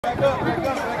Let's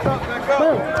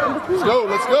go,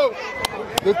 let's go.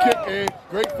 Good kick, man.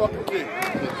 Great fucking kick.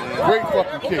 Great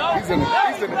fucking kick. He's in the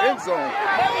end zone.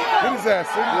 Get his ass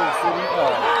in there, City.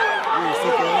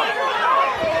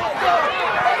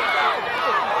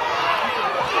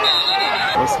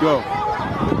 Let's go.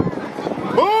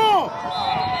 Boom!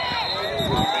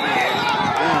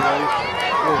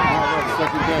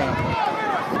 Stuck it down.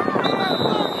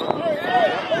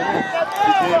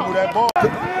 He can't move that ball.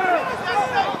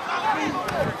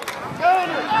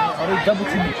 Are they double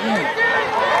teaming?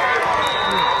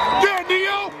 Yeah,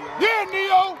 Neo! Yeah,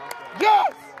 Neo!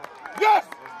 Yes! Yes!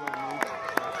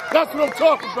 That's what I'm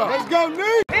talking about. Let's go,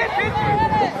 Neo!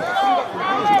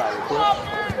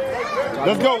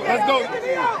 Let's go, let's go.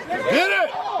 Get it!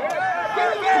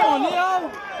 Come on, Neo!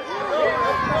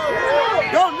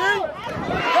 Go, Neo!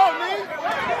 Go, Neo!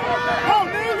 Go,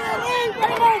 Neo!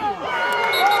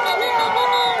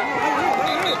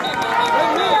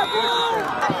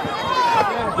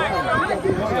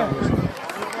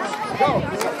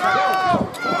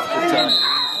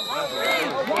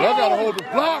 Y'all gotta hold the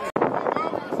block.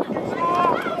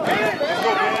 Let's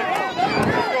go, Ben.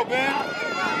 Let's go, Ben.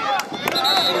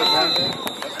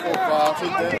 Let's go, 5.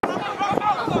 Take that.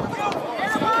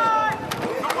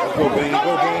 Let's go, Ben.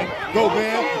 Go, Ben. Go,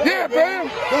 Ben. Yeah, Ben.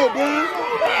 Go, Ben.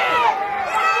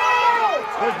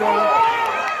 Let's go.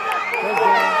 Let's go.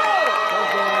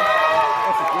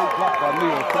 That's a great block by me.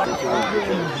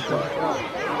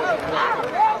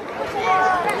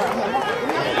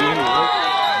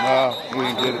 Nah, we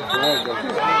didn't get it.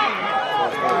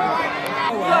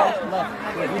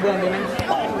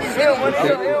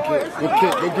 Good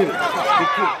kick, go get it.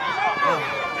 Good kick.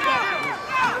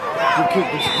 Good kick,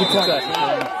 good tackle.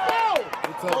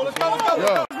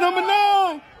 Yeah. Number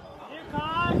 9.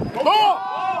 Oh!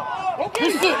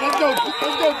 Good shit, let's go.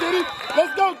 Let's go, Diddy.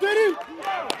 Let's go, Diddy.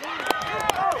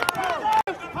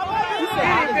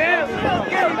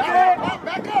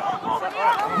 Back up.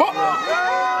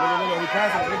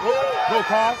 Go,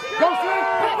 Kyle. Go, Sid.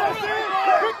 Pick that, Sid.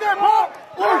 Pick that ball.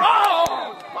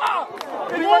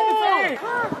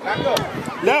 Back up.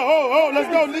 Yeah, oh, let's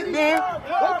go, Nick, man.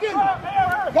 Go get him.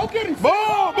 Go get him.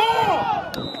 Ball.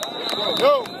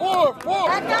 Yo, 4.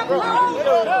 Back up,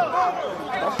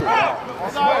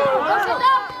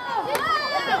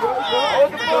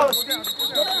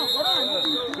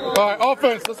 all right,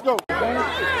 offense, let's go.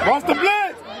 Watch the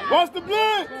blitz. Watch the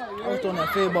blitz. I was throwing that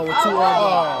fade ball with 2 man.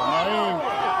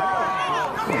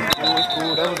 That was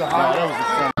cool. That was a high. That was a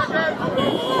fun.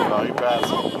 No, he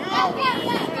passed.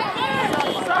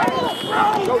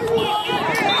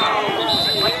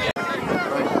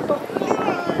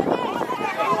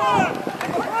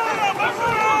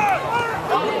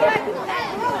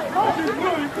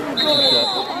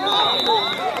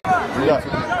 Yeah.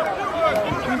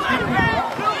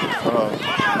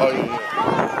 Oh, yeah.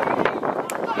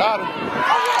 Got him.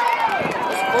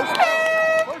 First down.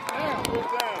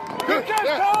 Good.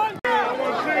 Yeah.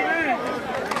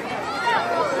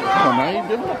 Come on, Naeem.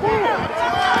 Give him the ball.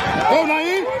 Go,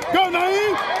 Naeem. Go,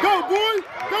 Naeem. Go, boy.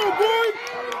 Go, boy.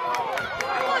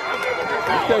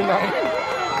 Okay, Naeem.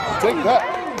 Take that.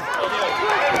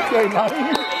 Okay,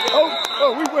 Naeem.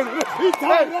 Oh, we winning this.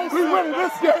 We winning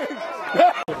this game.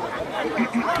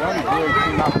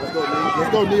 Let's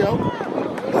go, Neo.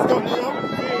 Let's go, Neo.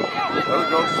 Let's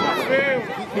go.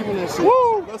 Keep keeping that shit.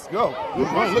 Woo! Let's go.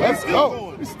 Let's go.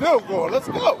 We're still going. Let's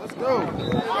go. Let's go.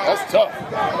 That's tough.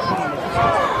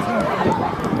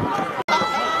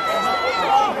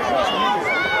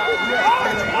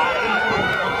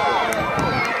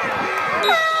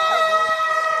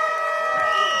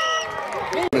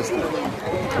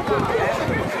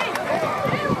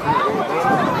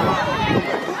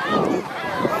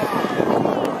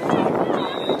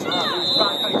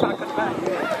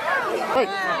 Hey.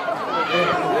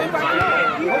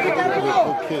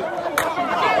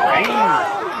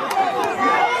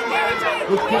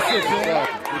 Good kick, man.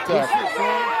 Good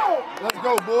tackle. Let's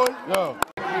go, boy. Go.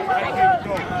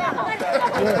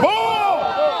 Ball!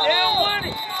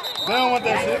 They don't want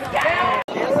that shit.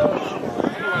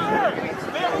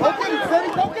 Go get him, Ceddy.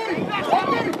 Go get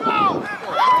him.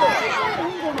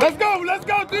 Let's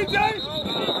go, DJ.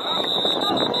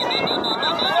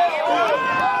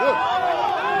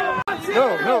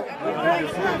 No.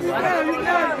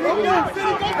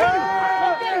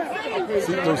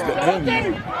 See, there's the end.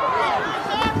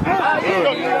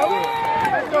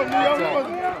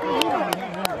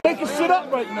 Making shit up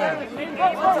right now.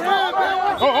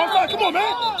 Oh, offside. Come on,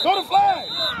 man. Throw the flag.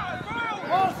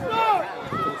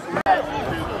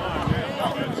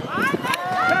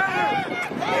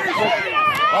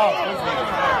 Oh,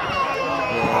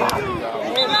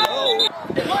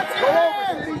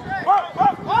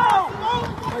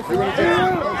 Let's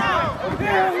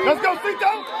go,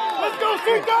 Cito! Let's go,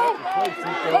 Cito!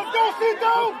 Let's go,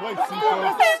 Cito! That's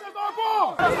our ball!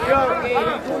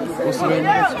 What's the name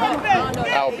of this?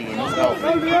 Albion. Let's go.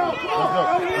 Let's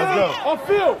go. On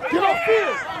field. Get on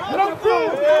field. Get on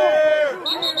field.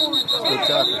 Good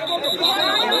tackle.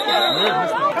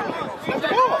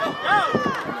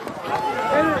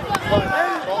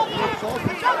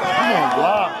 Come on,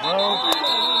 block, bro.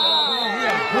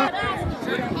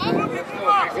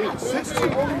 16.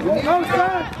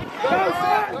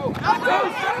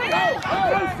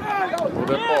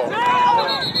 That ball.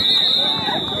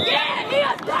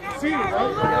 See it,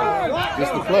 right?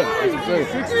 Just the play. That's the play.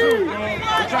 16.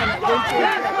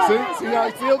 See how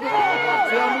he fielded it?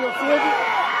 See how Neil fielded it?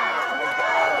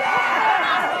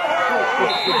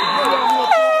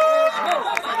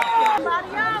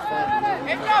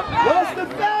 What's the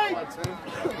thing?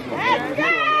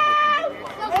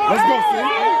 Let's go, see.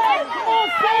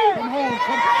 Come home.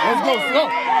 Let's go, see.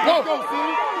 Let's go, see.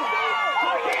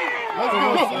 Let's go,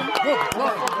 see.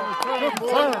 Good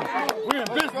turn. We in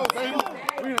business, baby.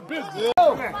 We in business.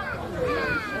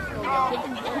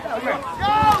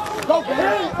 Go,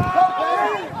 baby. Go,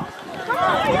 baby.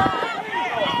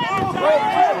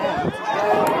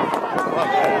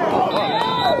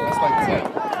 That's like 10.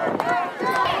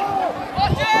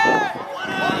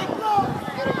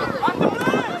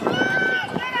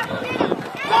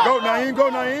 Go, Naeem. Go,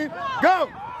 Naeem. Go.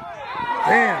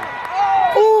 Damn.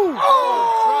 Ooh.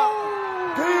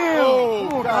 Damn.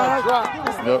 Oh, God.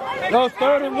 Yep. That was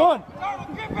 3rd and 1.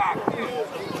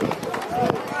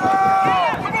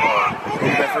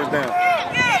 Get that first down.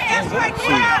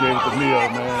 She's getting to me up,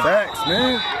 man. Facts,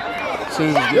 man.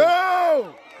 She's yo!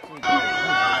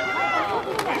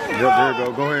 Yep, there you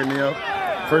go. Go ahead, Neo.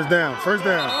 First down. First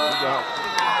down.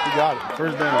 He got it.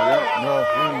 First down. Yep. No,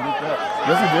 he didn't get that.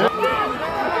 Yes, he did.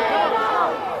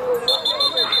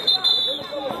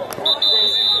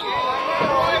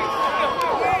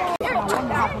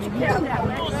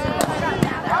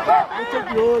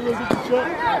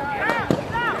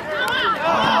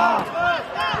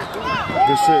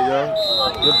 Good shit, yo.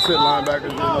 Good shit,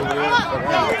 linebackers over there.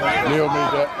 Neil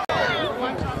made that.